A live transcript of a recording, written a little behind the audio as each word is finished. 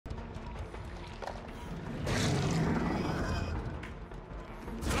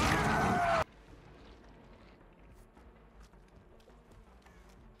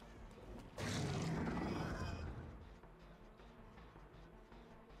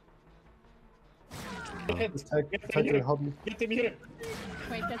hit. Take it, help me. Get him here.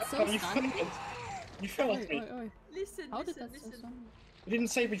 Wait, that's so You stunned. failed. You failed me. Listen, How did listen, that so listen. stun? You didn't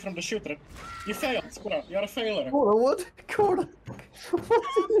save me from the shooter. You failed, Cora. You're a failure. Cora, what? Cora! What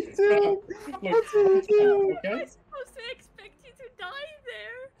did you do? Look, What did you do? okay? I'm supposed to expect you to die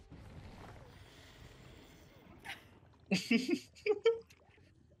there.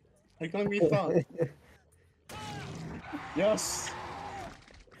 You're gonna be fun. Yes.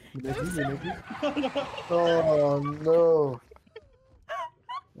 Oh no.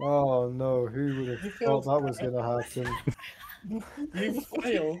 Oh no, who would have thought that was gonna happen? You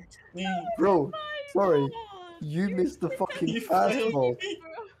failed me. Bro, sorry. God. You missed the fucking You fastball. failed me.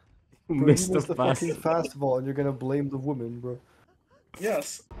 Bro, you Missed missed the fucking pass. fastball and you're gonna blame the woman, bro.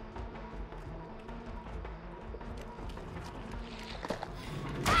 Yes.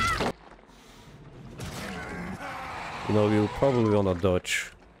 You know, you probably wanna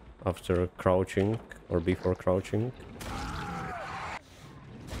dodge after crouching or before crouching.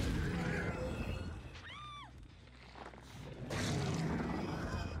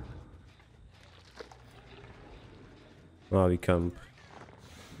 Oh, we camp.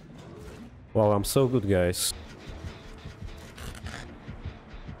 Wow, I'm so good, guys.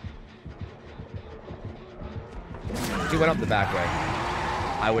 He went up the back way.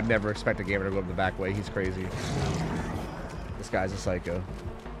 I would never expect a gamer to go up the back way. He's crazy. This guy's a psycho.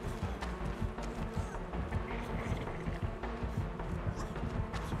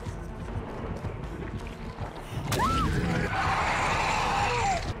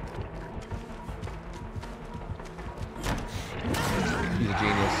 He's a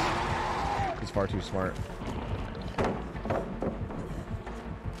genius. He's far too smart.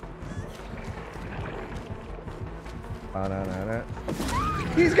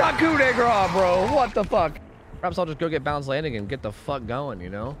 He's got coup de grace, bro. What the fuck? Perhaps I'll just go get bounce landing and get the fuck going, you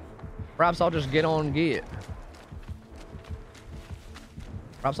know? Perhaps I'll just get on get.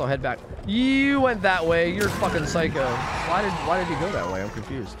 Perhaps I'll head back. You went that way. You're fucking psycho. Why did you go that way? I'm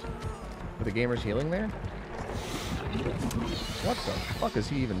confused. Were the gamers healing there? What the fuck is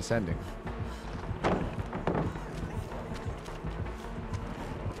he even sending?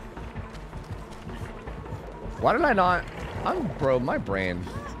 Why did I not? Bro, my brain.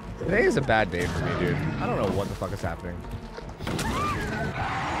 Today is a bad day for me, dude. I don't know what the fuck is happening.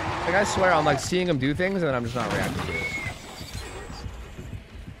 Like, I swear, I'm like seeing him do things and then I'm just not reacting to it.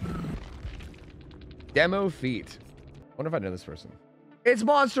 Demo feat. Wonder if I know this person. It's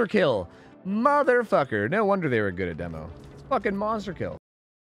monsterkill. Motherfucker. No wonder they were good at demo. It's fucking monsterkill.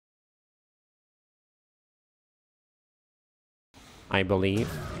 I believe.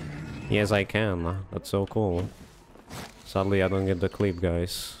 Yes, I can. That's so cool. Sadly, I don't get the clip,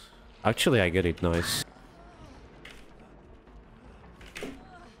 guys. Actually, I get it. Nice.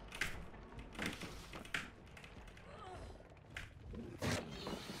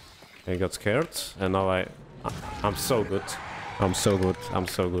 I got scared, and now I'm so good. I'm so good. I'm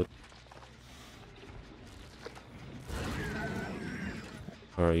so good.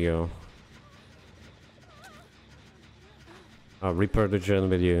 There you go. I'll repair the gen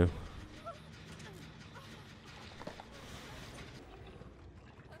with you.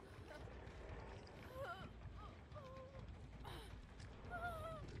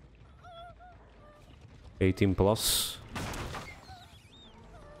 $18 plus.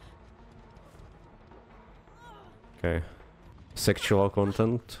 Okay. Sexual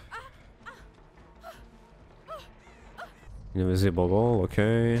content. Invisible wall,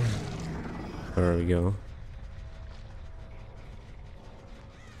 okay. There we go.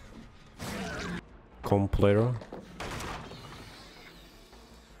 Complayer.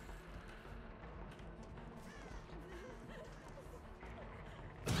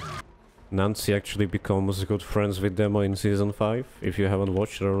 Nancy actually becomes good friends with Demo in Season 5, if you haven't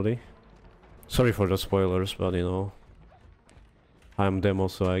watched already. Sorry for the spoilers, but you know, I'm Demo,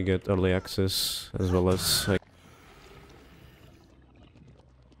 so I get early access, as well as...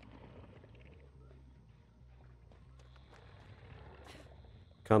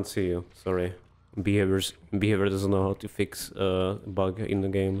 Can't see you, sorry. Behavior doesn't know how to fix a bug in the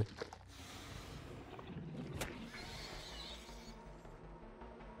game.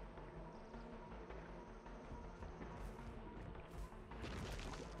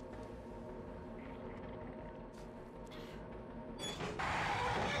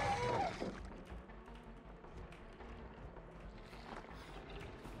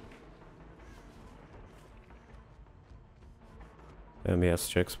 Yes,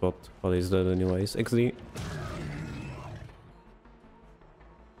 check spot. What is that anyways? XD.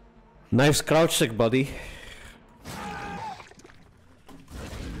 Nice crouch check, buddy.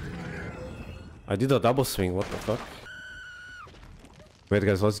 I did a double swing, what the fuck? Wait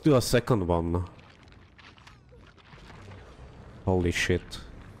guys, let's do a second one. Holy shit.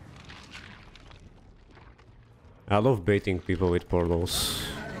 I love baiting people with portals.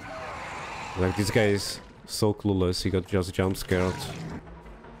 Like, this guy is so clueless, he got just jump scared.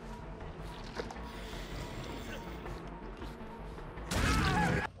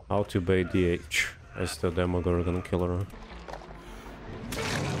 How to bait DH as the Demogorgon killer.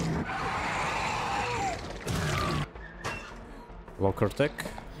 Locker tech.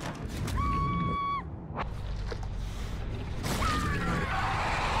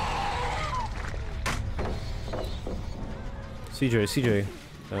 CJ.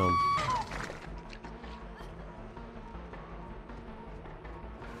 Damn.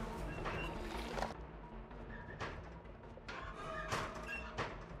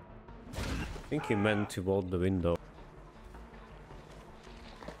 I think he meant to vault the window.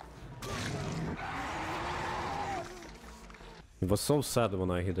 It was so sad when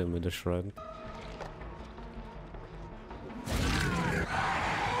I hit him with the shred.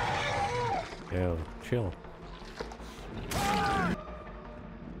 Yeah, chill.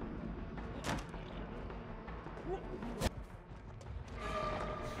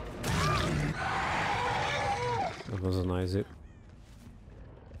 That was a nice hit.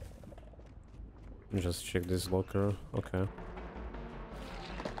 Just check this locker. Okay.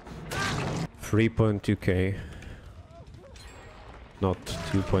 3.2k. Not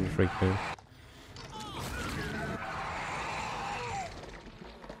 2.3k.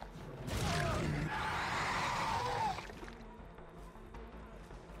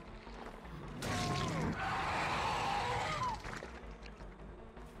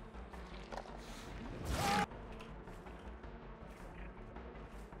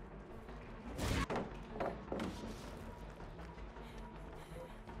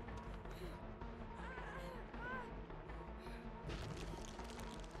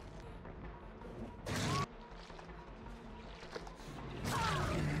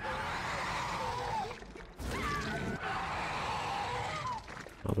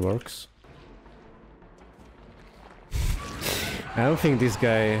 That works. I don't think this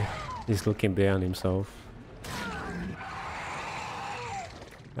guy is looking behind himself.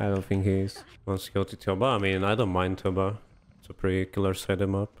 I don't think he is. Wants to go to Toba. I mean, I don't mind Toba. It's a pretty killer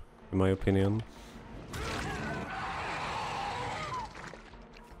setup up, in my opinion.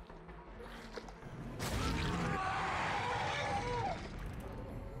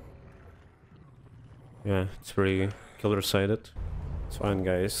 Yeah, it's pretty killer sided. It's fine,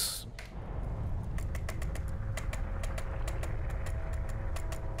 guys.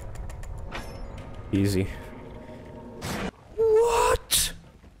 Easy. What?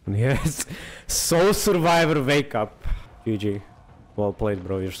 Yes. Soul Survivor wake up. GG. Well played,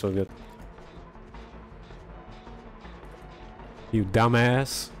 bro. You're so good. You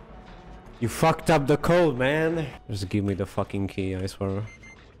dumbass. You fucked up the code, man. Just give me the fucking key, I swear.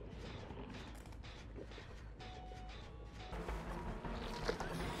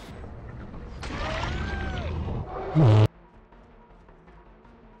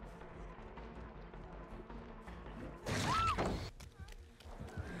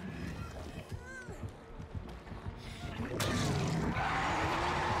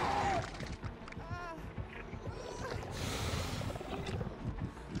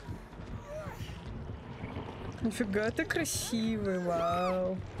 Нифига ты красивый,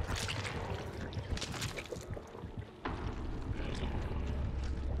 вау.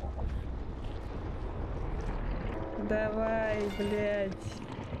 Давай, блядь.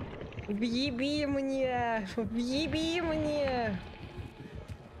 Въеби мне! Въеби мне!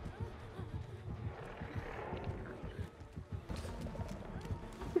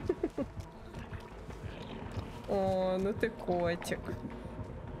 О, ну ты котик.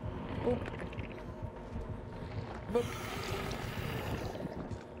 Буп. Буп.